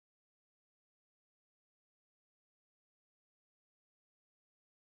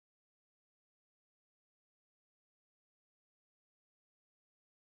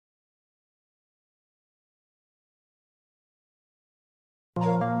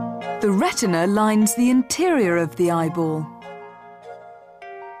The retina lines the interior of the eyeball.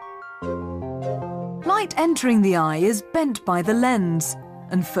 Light entering the eye is bent by the lens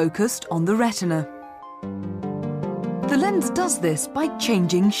and focused on the retina. The lens does this by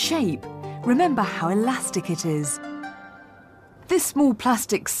changing shape. Remember how elastic it is. This small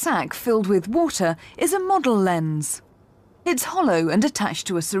plastic sac filled with water is a model lens. It's hollow and attached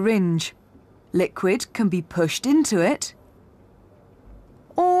to a syringe. Liquid can be pushed into it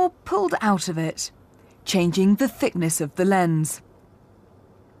or pulled out of it, changing the thickness of the lens.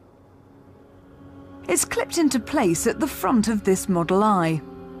 It's clipped into place at the front of this model eye.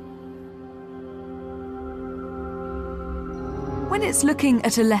 When it's looking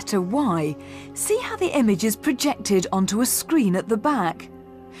at a letter Y, see how the image is projected onto a screen at the back.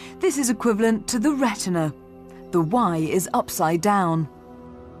 This is equivalent to the retina. The Y is upside down.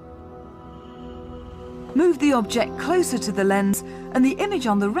 Move the object closer to the lens and the image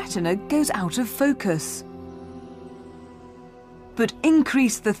on the retina goes out of focus. But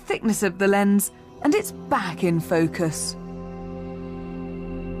increase the thickness of the lens and it's back in focus.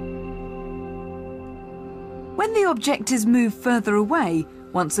 When the object is moved further away,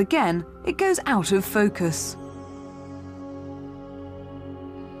 once again, it goes out of focus.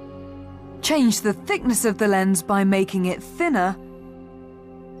 Change the thickness of the lens by making it thinner,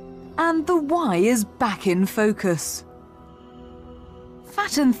 and the Y is back in focus.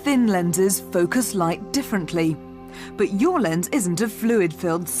 Fat and thin lenses focus light differently, but your lens isn't a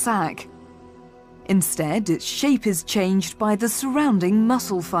fluid-filled sac. Instead, its shape is changed by the surrounding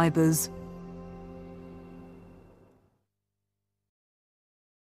muscle fibres.